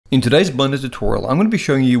In today's Blender tutorial, I'm going to be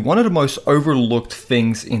showing you one of the most overlooked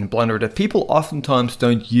things in Blender that people oftentimes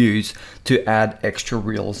don't use to add extra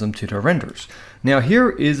realism to their renders. Now here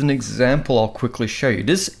is an example I'll quickly show you.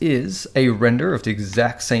 This is a render of the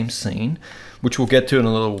exact same scene, which we'll get to in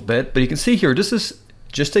a little bit, but you can see here, this is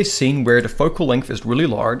just a scene where the focal length is really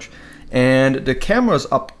large and the camera is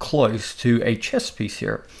up close to a chess piece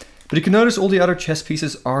here. But you can notice all the other chess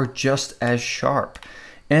pieces are just as sharp.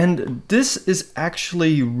 And this is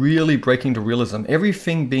actually really breaking the realism.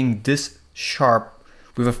 Everything being this sharp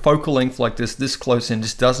with a focal length like this close in,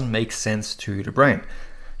 just doesn't make sense to the brain.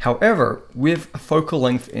 However, with a focal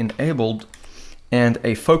length enabled and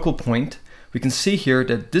a focal point, we can see here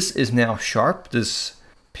that this is now sharp, this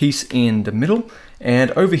piece in the middle,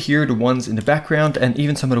 and over here the ones in the background and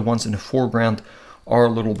even some of the ones in the foreground are a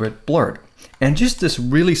little bit blurred. And just this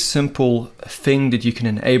really simple thing that you can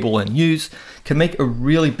enable and use can make a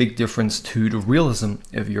really big difference to the realism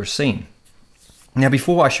of your scene. Now,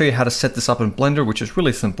 before I show you how to set this up in Blender, which is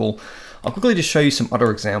really simple, I'll quickly just show you some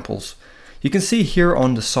other examples. You can see here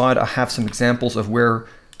on the side, I have some examples of where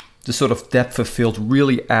the sort of depth of field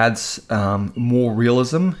really adds more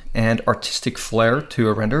realism and artistic flair to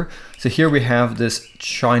a render. So here we have this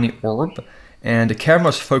shiny orb, and the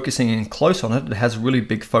camera's focusing in close on it. It has really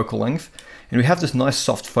big focal length. And we have this nice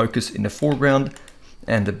soft focus in the foreground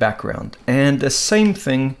and the background. And the same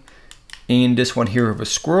thing in this one here of a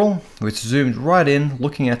squirrel, which zoomed right in,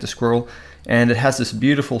 looking at the squirrel. And it has this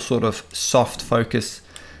beautiful sort of soft focus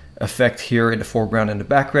effect here in the foreground and the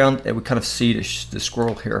background. And we kind of see the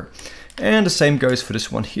squirrel here. And the same goes for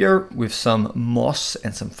this one here with some moss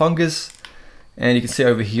and some fungus. And you can see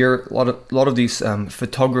over here, a lot of these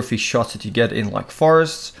photography shots that you get in like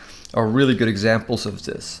forests are really good examples of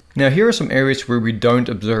this. Now here are some areas where we don't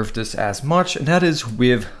observe this as much, and that is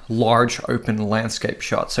with large open landscape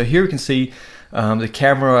shots. So here you can see the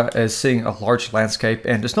camera is seeing a large landscape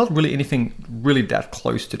and there's not really anything really that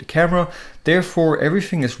close to the camera. Therefore,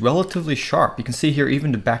 everything is relatively sharp. You can see here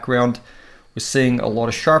even the background, we're seeing a lot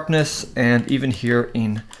of sharpness, and even here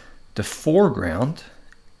in the foreground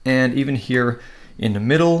and even here in the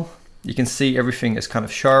middle, you can see everything is kind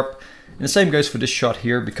of sharp. And the same goes for this shot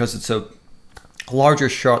here because it's a larger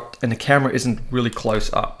shot and the camera isn't really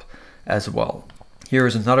close up as well. Here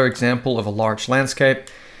is another example of a large landscape.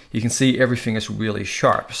 You can see everything is really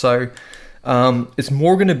sharp. So it's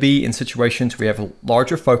more going to be in situations where you have a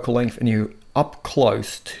larger focal length and you're up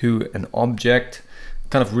close to an object,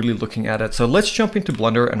 kind of really looking at it. So let's jump into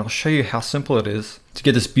Blender and I'll show you how simple it is to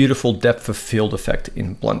get this beautiful depth of field effect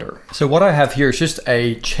in Blender. So what I have here is just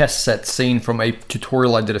a chess set scene from a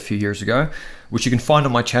tutorial I did a few years ago, which you can find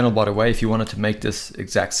on my channel, by the way, if you wanted to make this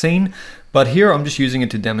exact scene. But here I'm just using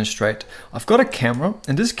it to demonstrate. I've got a camera,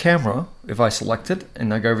 and this camera, if I select it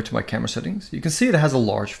and I go over to my camera settings, you can see it has a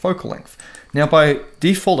large focal length. Now by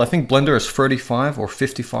default, I think Blender is 35 or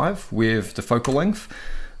 55 with the focal length.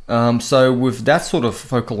 So with that sort of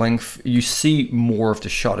focal length, you see more of the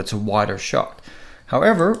shot. It's a wider shot.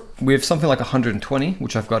 However, with something like 120,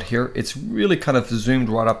 which I've got here, it's really kind of zoomed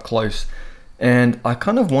right up close. And I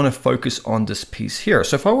kind of want to focus on this piece here.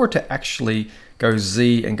 So if I were to actually go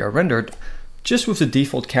Z and go rendered, just with the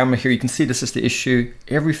default camera here, you can see this is the issue.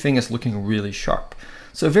 Everything is looking really sharp.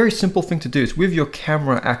 So a very simple thing to do is with your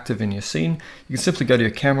camera active in your scene, you can simply go to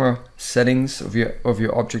your camera settings of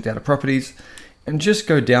your object data properties, and just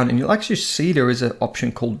go down and you'll actually see there is an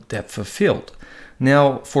option called depth of field.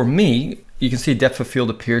 Now for me, you can see depth of field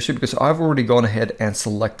appears here because I've already gone ahead and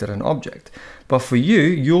selected an object. But for you,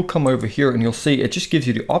 you'll come over here and you'll see it just gives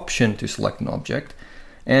you the option to select an object,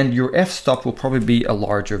 and your f-stop will probably be a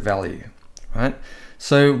larger value, right?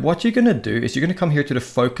 So what you're gonna do is you're gonna come here to the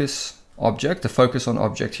focus object, the focus on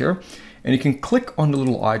object here, and you can click on the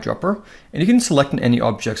little eyedropper and you can select any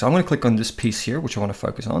object. So I'm gonna click on this piece here, which I wanna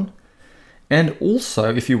focus on. And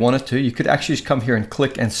also, if you wanted to, you could actually just come here and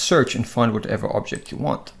click and search and find whatever object you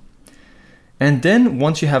want. And then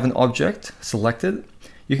once you have an object selected,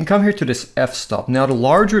 you can come here to this f-stop. Now, the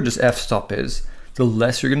larger this f-stop is, the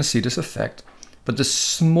less you're going to see this effect. But the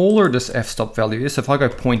smaller this f-stop value is, if I go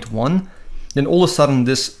 0.1, then all of a sudden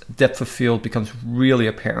this depth of field becomes really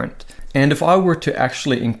apparent. And if I were to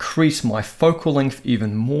actually increase my focal length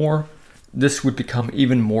even more, this would become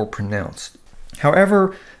even more pronounced.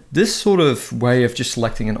 However, this sort of way of just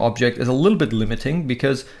selecting an object is a little bit limiting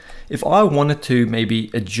because if I wanted to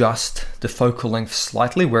maybe adjust the focal length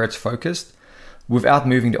slightly where it's focused without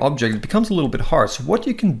moving the object, it becomes a little bit hard. So what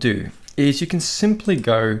you can do is you can simply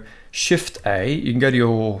go Shift A, you can go to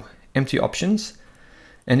your empty options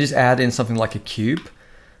and just add in something like a cube.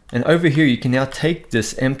 And over here, you can now take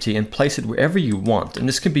this empty and place it wherever you want. And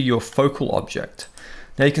this can be your focal object.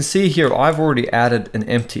 Now you can see here, I've already added an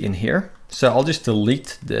empty in here. So I'll just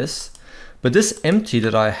delete this. But this empty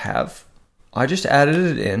that I have, I just added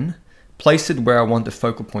it in, placed it where I want the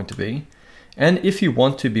focal point to be. And if you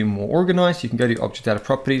want to be more organized, you can go to your object data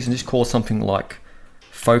properties and just call something like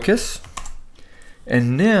focus.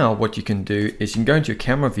 And now what you can do is you can go into your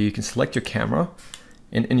camera view, you can select your camera,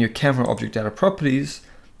 and in your camera object data properties,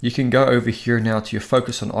 you can go over here now to your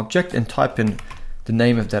focus on object and type in the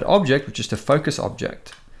name of that object, which is the focus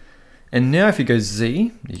object. And now if you go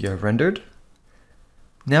Z, you go rendered.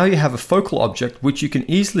 Now you have a focal object which you can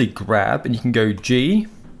easily grab, and you can go G.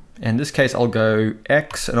 In this case, I'll go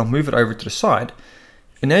X and I'll move it over to the side.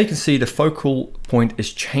 And now you can see the focal point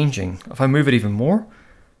is changing. If I move it even more,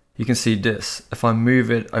 you can see this. If I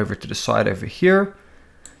move it over to the side over here,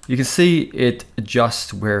 you can see it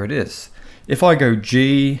adjusts where it is. If I go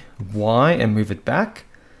G, Y and move it back,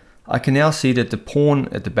 I can now see that the pawn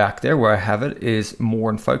at the back there where I have it is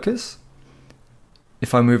more in focus.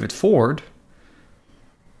 If I move it forward,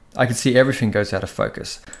 I can see everything goes out of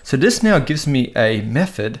focus. So this now gives me a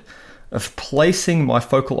method of placing my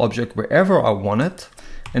focal object wherever I want it.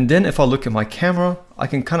 And then if I look at my camera, I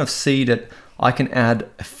can kind of see that I can add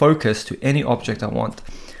a focus to any object I want.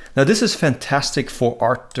 Now this is fantastic for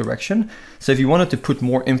art direction. So if you wanted to put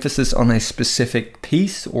more emphasis on a specific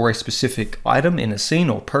piece or a specific item in a scene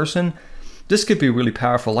or person, this could be really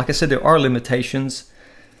powerful. Like I said, there are limitations.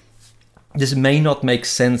 This may not make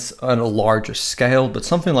sense on a larger scale, but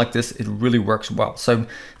something like this, it really works well. So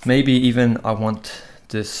maybe even I want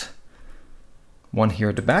this one here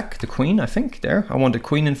at the back, the queen, I think, there. I want the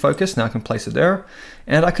queen in focus, now I can place it there.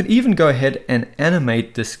 And I could even go ahead and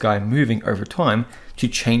animate this guy moving over time to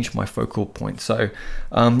change my focal point. So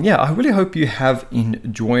yeah, I really hope you have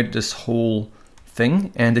enjoyed this whole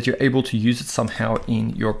thing and that you're able to use it somehow in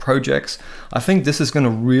your projects. I think this is going to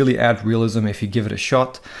really add realism if you give it a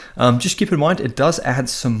shot. Just keep in mind, it does add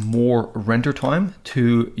some more render time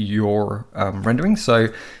to your rendering. So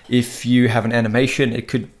if you have an animation, it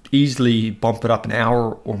could easily bump it up an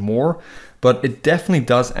hour or more, but it definitely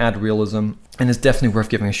does add realism and is definitely worth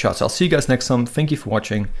giving a shot. So I'll see you guys next time. Thank you for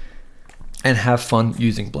watching and have fun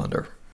using Blender.